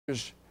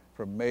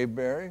from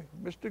Mayberry,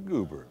 Mr.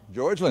 Goober.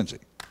 George Lindsey.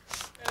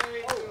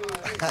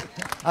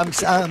 I'm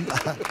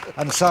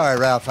sorry,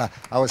 Ralph.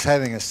 I was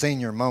having a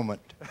senior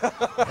moment.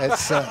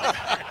 It's,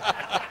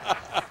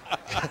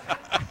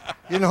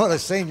 you know what a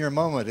senior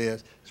moment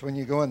is? It's when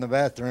you go in the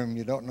bathroom,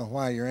 you don't know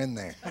why you're in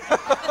there.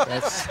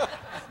 That's,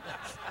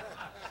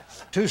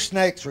 two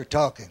snakes were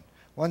talking.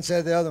 One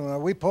said to the other one, "Are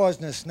we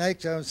poisonous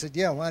snakes?" The other one said,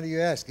 "Yeah, why do you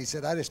ask?" He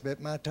said, "I just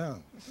bit my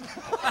tongue."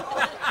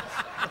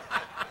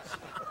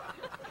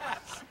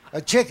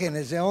 A chicken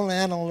is the only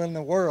animal in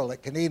the world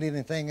that can eat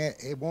anything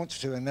it wants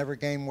to and never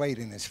gain weight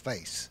in his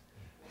face.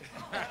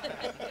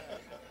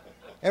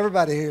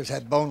 Everybody here has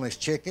had boneless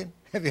chicken.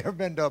 Have you ever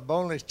been to a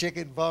boneless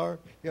chicken bar?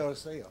 You ought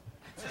to see them.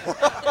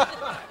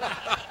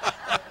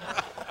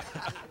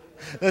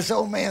 This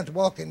old man's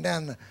walking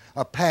down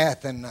a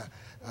path, and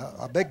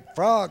a big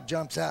frog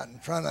jumps out in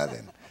front of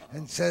him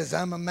and says,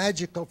 "I'm a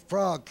magical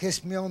frog.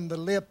 Kiss me on the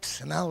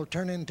lips, and I will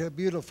turn into a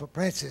beautiful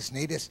princess." And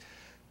he just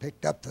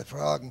picked up the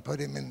frog and put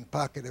him in the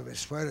pocket of his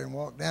sweater and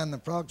walked down. The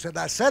frog said,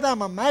 "I said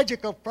I'm a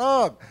magical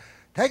frog.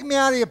 Take me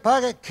out of your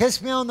pocket,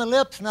 kiss me on the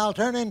lips, and I'll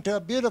turn into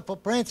a beautiful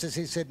princess."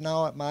 He said,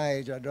 "No, at my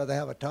age, I'd rather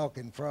have a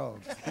talking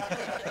frog."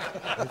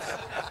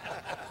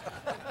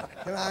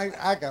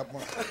 I got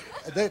one.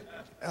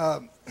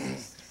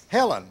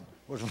 Helen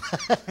was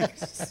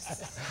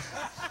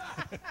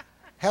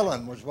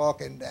Helen was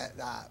walking.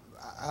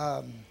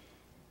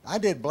 I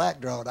did black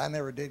draught. I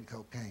never did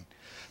cocaine,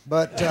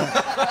 but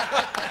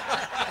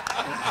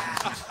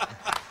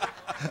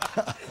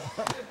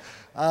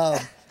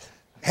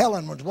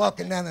Helen was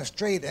walking down the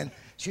street, and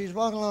she was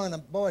walking along, and a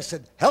boy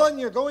said, "Helen,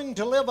 you're going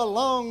to live a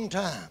long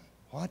time."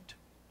 "What?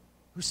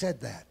 Who said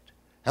that?"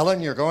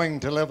 "Helen, you're going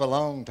to live a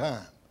long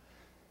time."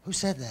 "Who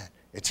said that?"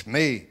 "It's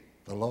me,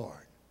 the Lord."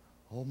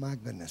 "Oh my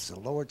goodness, the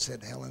Lord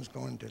said I'm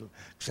going to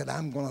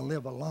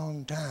live a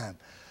long time."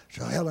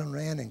 So Helen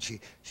ran, and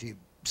she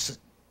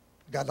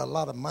got a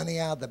lot of money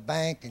out of the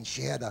bank, and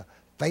she had a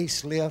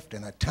facelift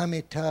and a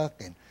tummy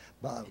tuck, and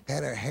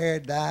had her hair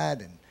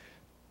dyed, and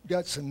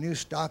got some new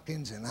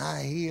stockings and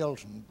high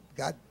heels, and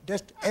got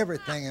just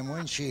everything. And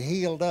when she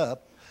healed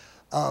up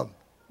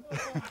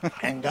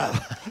and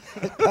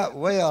got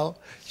well,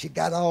 she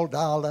got all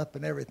dolled up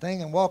and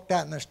everything, and walked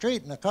out in the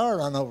street, and the car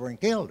run over and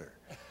killed her.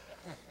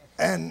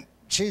 And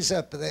she's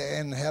up there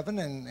in heaven,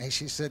 and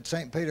she said,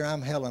 "St. Peter,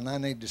 I'm Helen. I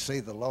need to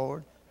see the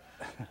Lord."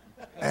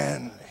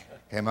 And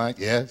came out,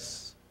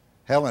 "Yes,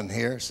 Helen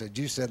here." Said,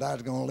 "You said I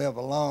was going to live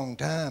a long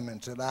time."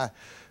 And said, "I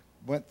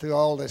went through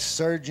all this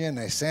surgery, and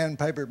they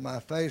sandpapered my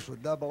face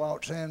with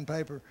double-aught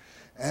sandpaper,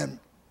 and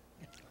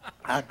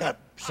I got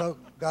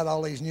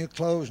all these new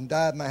clothes and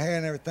dyed my hair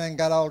and everything,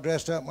 got all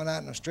dressed up, went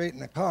out in the street,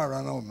 and the car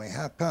run over me.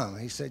 How come?"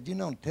 He said, "You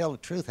don't tell the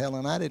truth,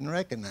 Helen. I didn't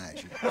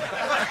recognize you."